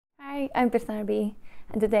I'm Birthnarby,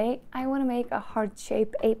 and today I want to make a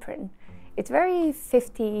heart-shaped apron. It's very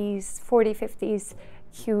 50s, 50s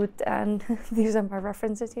cute, and these are my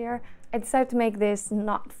references here. I decided to make this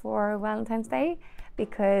not for Valentine's Day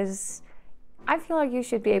because I feel like you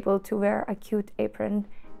should be able to wear a cute apron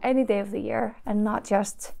any day of the year and not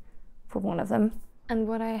just for one of them. And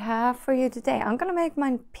what I have for you today, I'm gonna make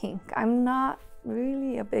mine pink. I'm not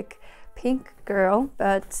really a big pink girl,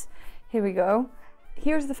 but here we go.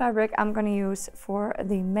 Here's the fabric I'm gonna use for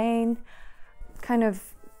the main kind of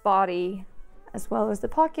body, as well as the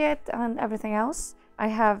pocket and everything else. I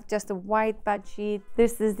have just a white bed sheet.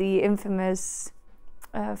 This is the infamous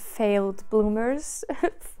failed bloomers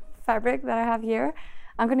fabric that I have here.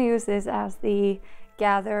 I'm gonna use this as the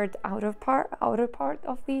gathered outer part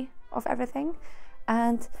of everything.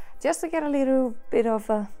 And just to get a little bit of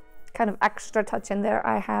a kind of extra touch in there,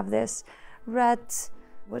 I have this red,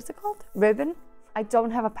 what's it called? Ribbon. I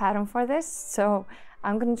don't have a pattern for this, so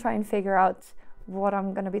I'm gonna try and figure out what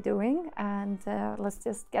I'm gonna be doing, and let's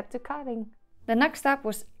just get to cutting. The next step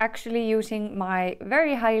was actually using my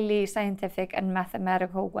very highly scientific and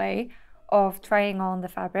mathematical way of trying on the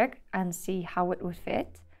fabric and see how it would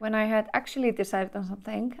fit. When I had actually decided on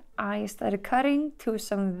something, I started cutting to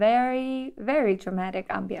some very, very dramatic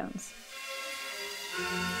ambience.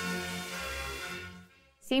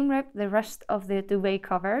 Seam ripped the rest of the duvet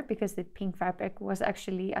cover because the pink fabric was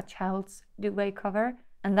actually a child's duvet cover,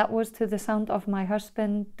 and that was to the sound of my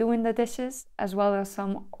husband doing the dishes as well as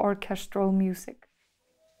some orchestral music.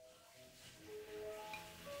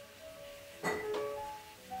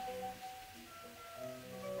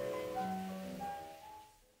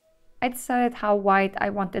 I decided how wide I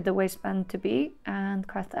wanted the waistband to be and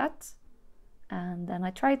cut that, and then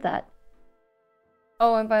I tried that.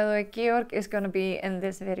 Oh, and by the way, Georg is gonna be in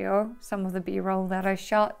this video. Some of the B-roll that I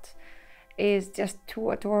shot is just too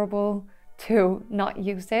adorable to not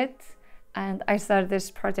use it. And I started this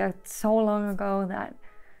project so long ago that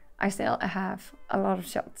I still have a lot of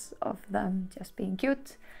shots of them just being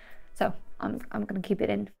cute. So I'm gonna keep it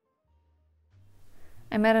in.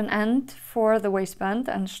 I made an end for the waistband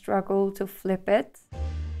and struggled to flip it.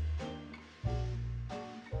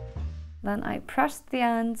 Then I pressed the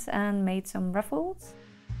ends and made some ruffles.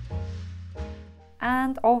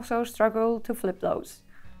 And also struggled to flip those.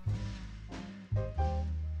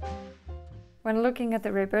 When looking at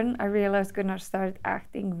the ribbon, I realized Gunnar started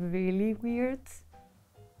acting really weird.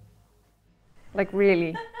 Like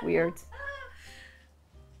really weird.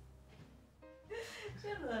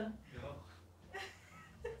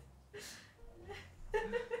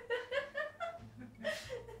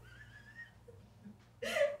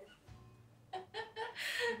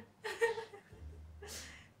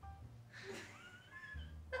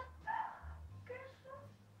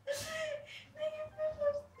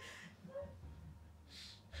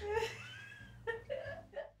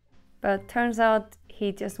 But turns out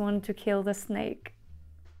he just wanted to kill the snake.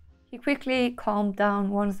 He quickly calmed down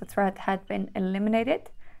once the threat had been eliminated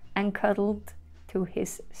and cuddled to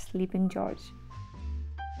his sleeping George.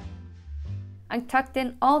 I tucked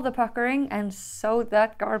in all the puckering and sewed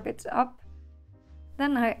that garbage up.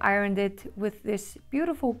 Then I ironed it with this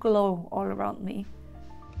beautiful glow all around me.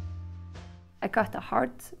 I cut a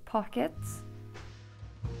heart pocket.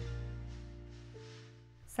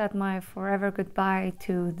 Said my forever goodbye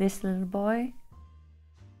to this little boy.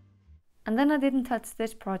 And then I didn't touch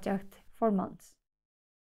this project for months.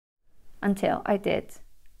 Until I did.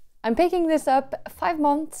 I'm picking this up 5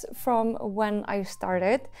 months from when I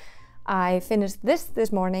started. I finished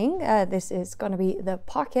this morning. This is gonna be the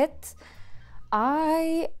pocket.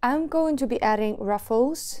 I am going to be adding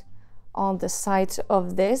ruffles on the sides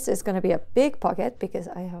of this. It's gonna be a big pocket because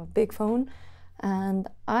I have a big phone. And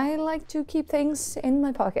I like to keep things in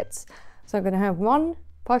my pockets. So I'm gonna have one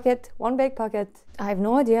pocket, one big pocket. I have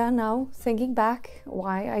no idea now, thinking back,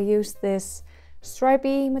 why I used this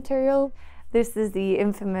stripy material. This is the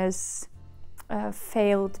infamous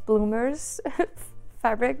failed bloomers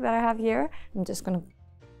fabric that I have here. I'm just gonna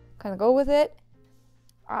kind of go with it.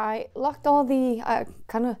 I locked all the,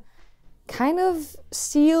 kind of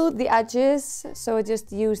sealed the edges. So I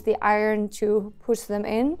just used the iron to push them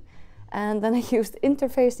in. And then I used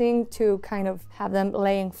interfacing to kind of have them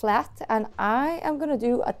laying flat. And I am gonna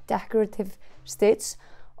do a decorative stitch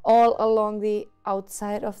all along the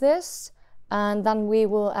outside of this. And then we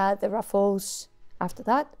will add the ruffles after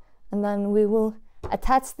that. And then we will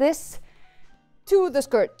attach this to the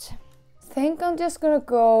skirt. I think I'm just gonna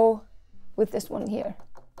go with this one here.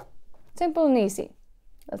 Simple and easy.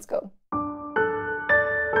 Let's go.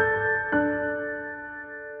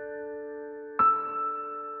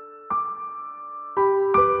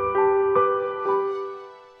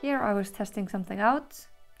 here I was testing something out,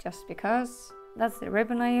 just because. That's the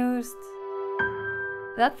ribbon I used.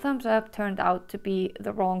 That thumbs up turned out to be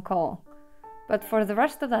the wrong call. But for the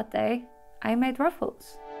rest of that day, I made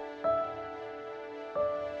ruffles.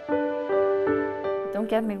 Don't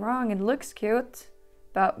get me wrong, it looks cute,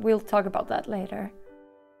 but we'll talk about that later.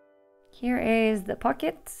 Here is the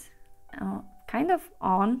pocket, kind of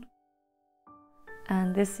on.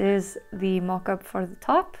 And this is the mock-up for the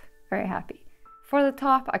top. Very happy. For the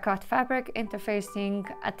top, I cut fabric interfacing,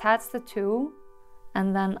 attached the two,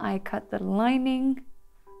 and then I cut the lining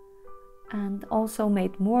and also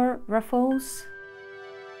made more ruffles.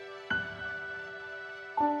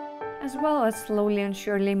 As well as slowly and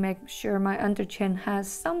surely make sure my underchin has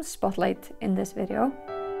some spotlight in this video.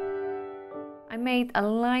 I made a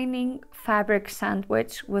lining fabric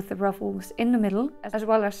sandwich with the ruffles in the middle, as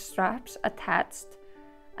well as straps attached.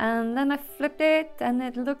 And then I flipped it and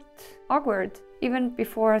it looked awkward, even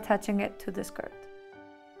before attaching it to the skirt.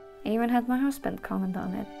 I even had my husband comment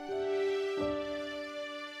on it.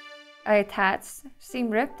 I attached, seam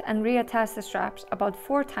ripped and reattached the straps about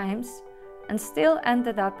 4 times and still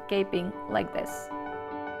ended up gaping like this.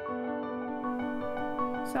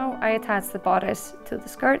 So I attached the bodice to the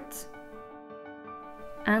skirt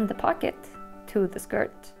and the pocket to the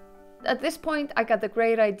skirt. At this point I got the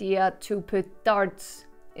great idea to put darts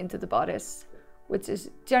into the bodice, which is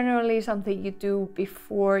generally something you do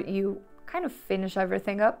before you kind of finish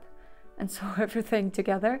everything up and sew everything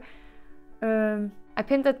together. I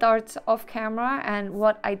pinned the darts off camera, and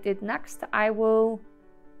what I did next I will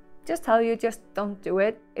just tell you, just don't do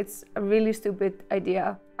it. It's a really stupid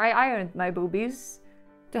idea. I ironed my boobies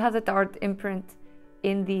to have the dart imprint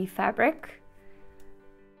in the fabric.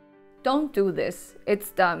 Don't do this,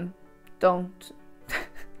 it's dumb. Don't.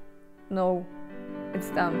 No, it's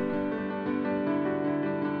dumb.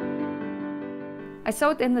 I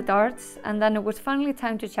sewed in the darts, and then it was finally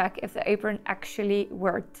time to check if the apron actually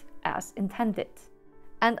worked as intended.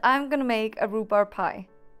 And I'm gonna make a rhubarb pie.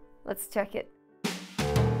 Let's check it.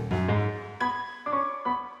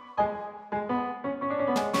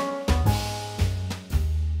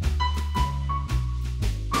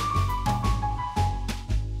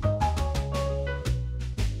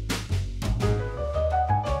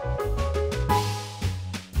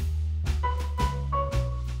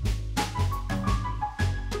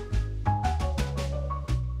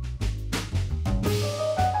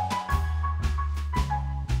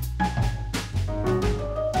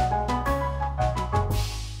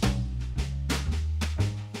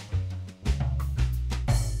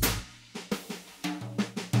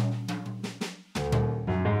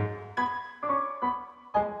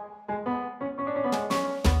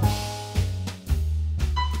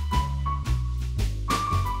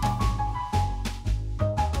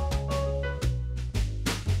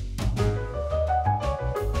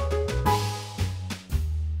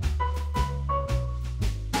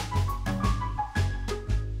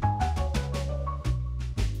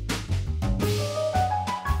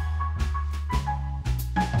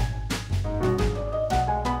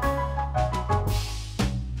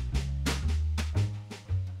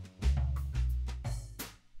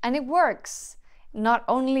 And it works. Not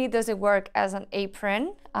only does it work as an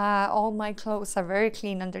apron, all my clothes are very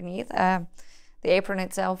clean underneath. The apron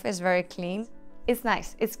itself is very clean. It's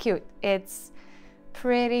nice, it's cute, it's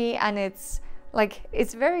pretty, and it's like,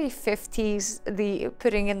 it's very 50s, the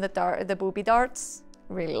putting in the booby darts.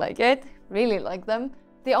 Really like it, really like them.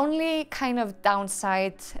 The only kind of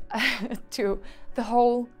downside to the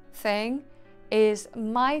whole thing is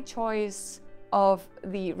my choice of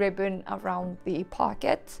the ribbon around the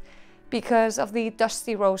pocket, because of the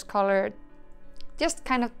dusty rose color, just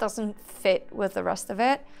kind of doesn't fit with the rest of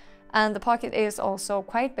it. And the pocket is also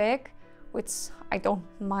quite big, which I don't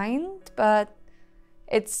mind, but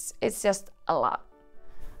it's just a lot.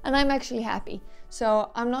 And I'm actually happy. So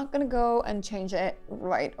I'm not gonna go and change it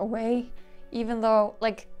right away, even though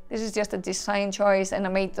like this is just a design choice and I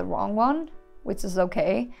made the wrong one, which is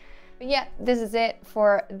okay. But yeah, this is it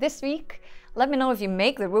for this week. Let me know if you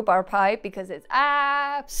make the rhubarb pie, because it's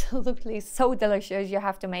absolutely so delicious. You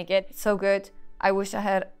have to make it. It's so good. I wish I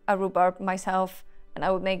had a rhubarb myself and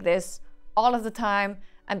I would make this all of the time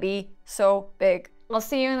and be so big. I'll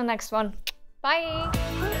see you in the next one.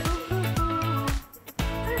 Bye!